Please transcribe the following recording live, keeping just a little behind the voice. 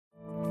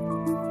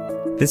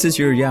This is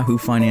your Yahoo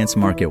Finance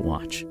Market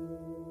Watch.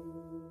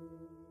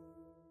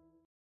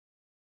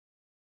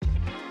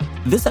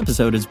 This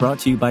episode is brought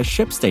to you by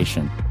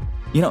ShipStation.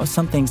 You know,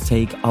 some things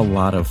take a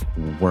lot of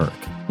work,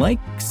 like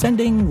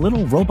sending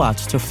little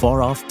robots to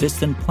far-off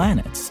distant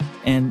planets.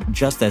 And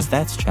just as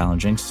that's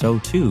challenging, so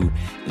too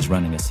is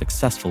running a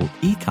successful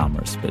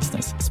e-commerce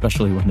business,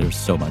 especially when there's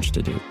so much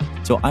to do.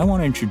 So I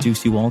want to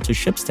introduce you all to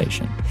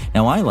ShipStation.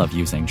 Now, I love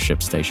using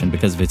ShipStation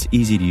because of its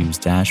easy-to-use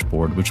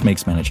dashboard, which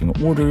makes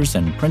managing orders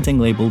and printing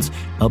labels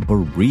a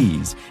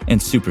breeze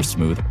and super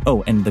smooth.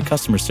 Oh, and the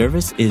customer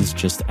service is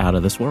just out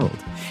of this world.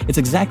 It's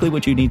exactly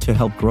what you need to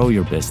help grow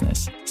your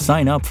business.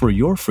 Sign up for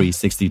your free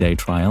 60-day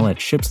trial at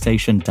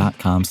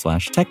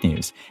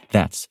shipstation.com/technews.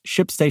 That's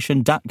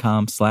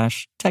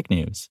shipstation.com/technews.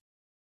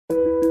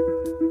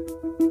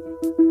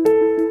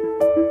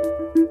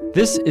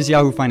 This is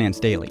Yahoo Finance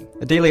Daily,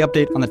 a daily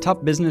update on the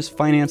top business,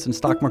 finance, and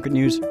stock market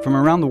news from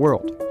around the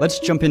world. Let's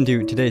jump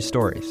into today's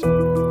stories.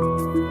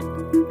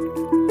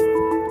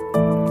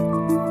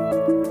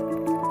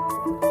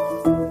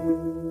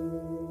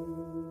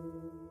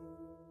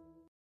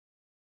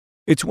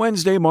 It's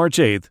Wednesday, March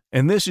 8th,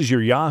 and this is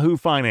your Yahoo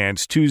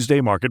Finance Tuesday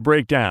Market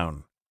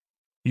Breakdown.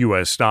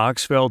 U.S.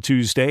 stocks fell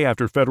Tuesday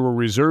after Federal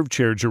Reserve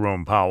Chair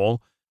Jerome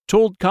Powell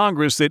told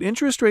Congress that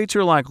interest rates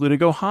are likely to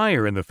go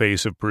higher in the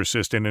face of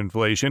persistent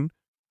inflation.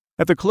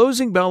 At the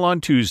closing bell on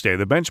Tuesday,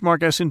 the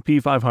benchmark S&P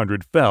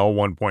 500 fell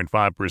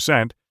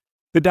 1.5%,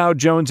 the Dow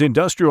Jones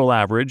Industrial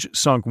Average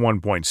sunk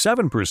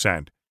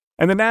 1.7%,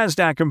 and the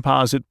Nasdaq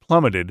Composite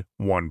plummeted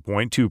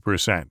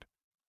 1.2%.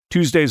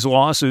 Tuesday's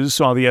losses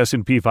saw the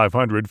S&P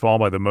 500 fall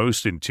by the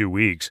most in 2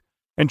 weeks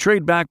and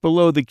trade back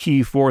below the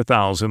key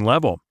 4,000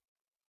 level.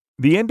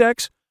 The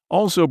index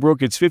also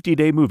broke its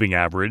 50-day moving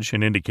average,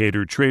 an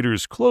indicator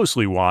traders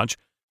closely watch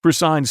for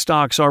signs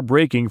stocks are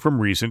breaking from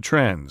recent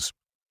trends.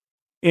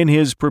 In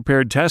his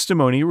prepared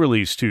testimony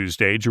released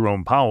Tuesday,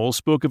 Jerome Powell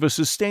spoke of a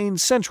sustained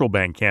central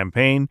bank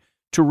campaign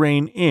to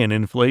rein in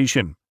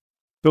inflation.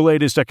 The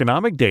latest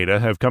economic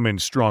data have come in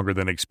stronger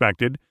than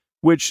expected,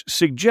 which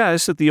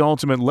suggests that the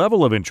ultimate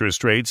level of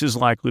interest rates is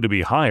likely to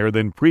be higher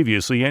than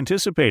previously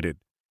anticipated,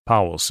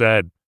 Powell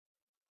said.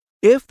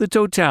 If the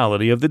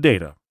totality of the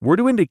data were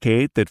to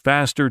indicate that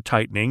faster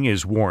tightening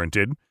is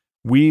warranted,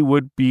 we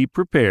would be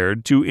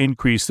prepared to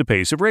increase the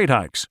pace of rate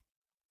hikes.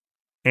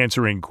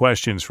 Answering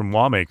questions from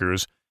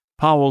lawmakers,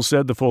 Powell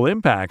said the full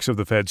impacts of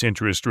the Fed's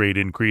interest rate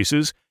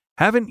increases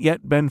haven't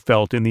yet been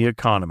felt in the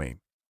economy.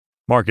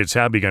 Markets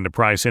have begun to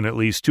price in at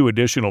least 2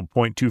 additional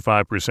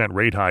 0.25%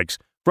 rate hikes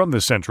from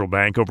the central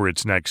bank over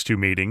its next 2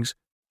 meetings.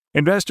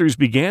 Investors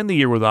began the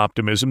year with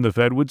optimism the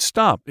Fed would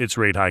stop its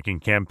rate hiking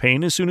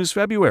campaign as soon as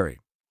February.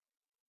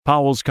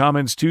 Powell's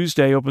comments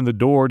Tuesday opened the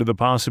door to the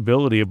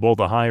possibility of both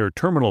a higher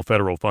terminal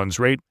federal funds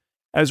rate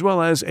as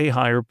well as a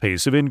higher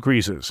pace of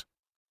increases.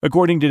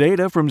 According to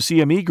data from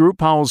CME Group,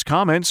 Powell's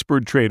comments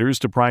spurred traders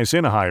to price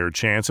in a higher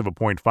chance of a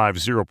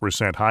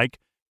 0.50% hike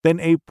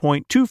than a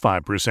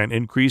 0.25%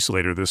 increase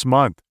later this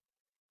month.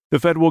 The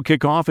Fed will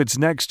kick off its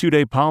next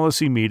 2-day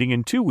policy meeting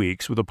in 2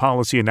 weeks with a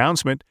policy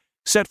announcement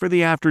set for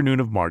the afternoon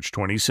of March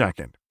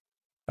 22nd.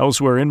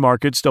 Elsewhere in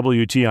markets,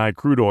 WTI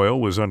crude oil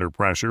was under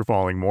pressure,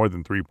 falling more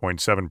than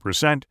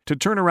 3.7% to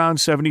turn around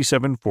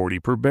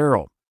 $77.40 per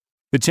barrel.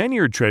 The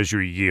 10-year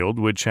Treasury yield,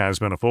 which has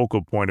been a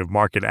focal point of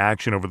market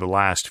action over the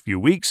last few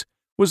weeks,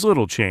 was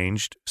little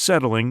changed,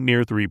 settling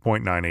near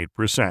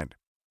 3.98%.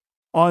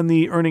 On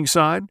the earnings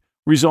side,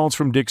 results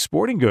from Dick's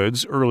Sporting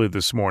Goods early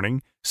this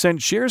morning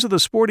sent shares of the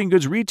sporting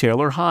goods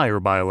retailer higher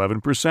by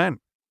 11%.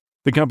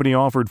 The company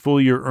offered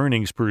full-year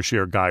earnings per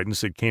share guidance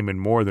that came in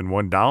more than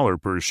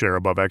 $1 per share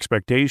above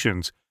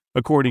expectations,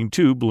 according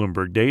to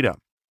Bloomberg data.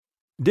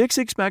 Dick's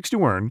expects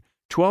to earn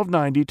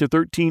 $12.90 to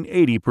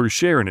 $13.80 per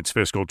share in its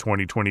fiscal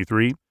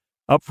 2023,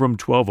 up from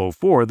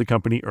 $12.04 the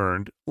company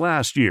earned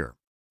last year.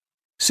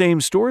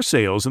 Same-store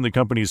sales in the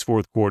company's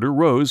fourth quarter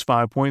rose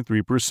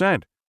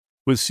 5.3%,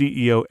 with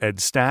CEO Ed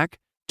Stack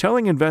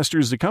telling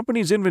investors the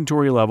company's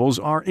inventory levels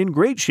are in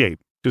great shape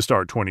to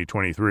start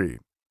 2023.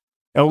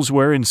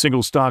 Elsewhere in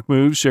single stock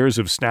moves, shares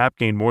of Snap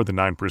gained more than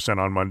 9%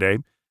 on Monday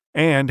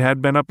and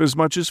had been up as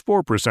much as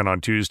 4%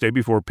 on Tuesday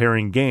before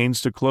paring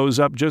gains to close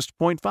up just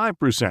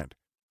 0.5%,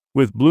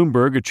 with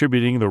Bloomberg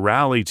attributing the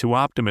rally to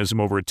optimism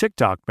over a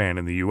TikTok ban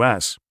in the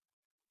U.S.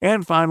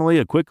 And finally,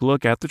 a quick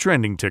look at the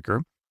trending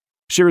ticker.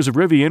 Shares of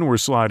Rivian were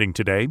sliding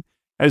today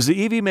as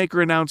the EV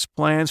maker announced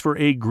plans for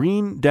a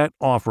green debt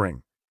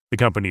offering. The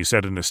company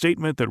said in a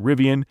statement that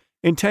Rivian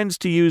intends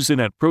to use the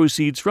net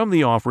proceeds from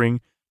the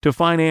offering to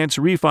finance,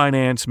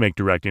 refinance, make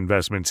direct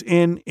investments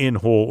in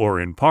whole or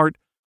in part,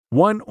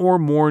 one or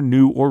more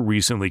new or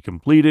recently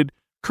completed,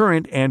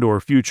 current and or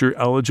future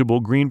eligible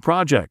green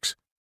projects.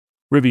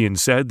 Rivian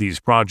said these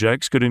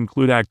projects could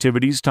include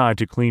activities tied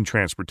to clean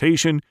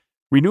transportation,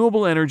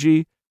 renewable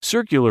energy,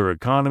 circular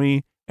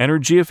economy,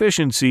 energy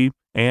efficiency,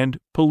 and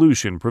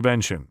pollution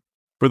prevention.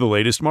 For the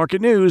latest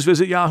market news,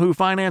 visit Yahoo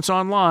Finance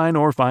online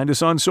or find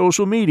us on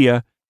social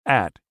media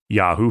at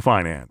Yahoo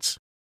Finance.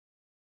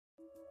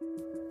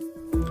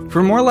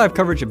 For more live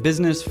coverage of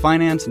business,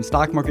 finance, and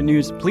stock market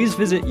news, please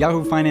visit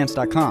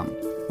yahoofinance.com.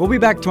 We'll be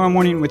back tomorrow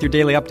morning with your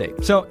daily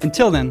update. So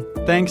until then,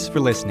 thanks for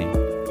listening.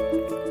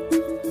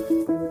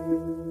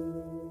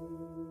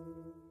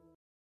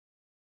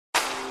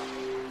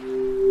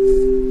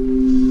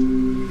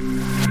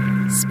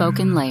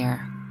 Spoken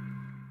Layer.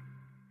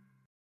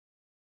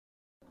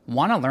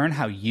 Want to learn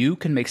how you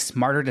can make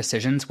smarter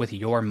decisions with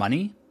your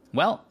money?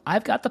 Well,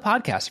 I've got the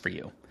podcast for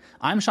you.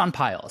 I'm Sean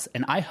Piles,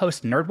 and I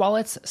host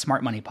NerdWallet's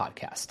Smart Money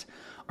Podcast.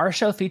 Our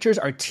show features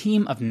our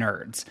team of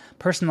nerds,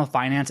 personal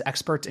finance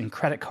experts in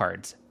credit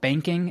cards,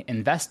 banking,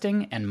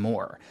 investing, and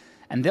more.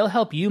 And they'll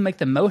help you make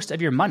the most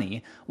of your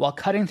money while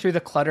cutting through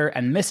the clutter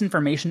and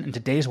misinformation in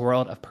today's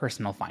world of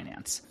personal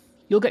finance.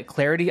 You'll get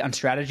clarity on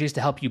strategies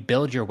to help you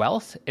build your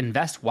wealth,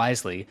 invest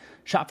wisely,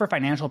 shop for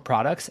financial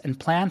products, and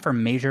plan for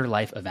major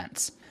life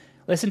events.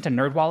 Listen to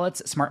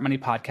NerdWallet's Smart Money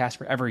Podcast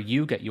wherever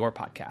you get your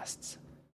podcasts.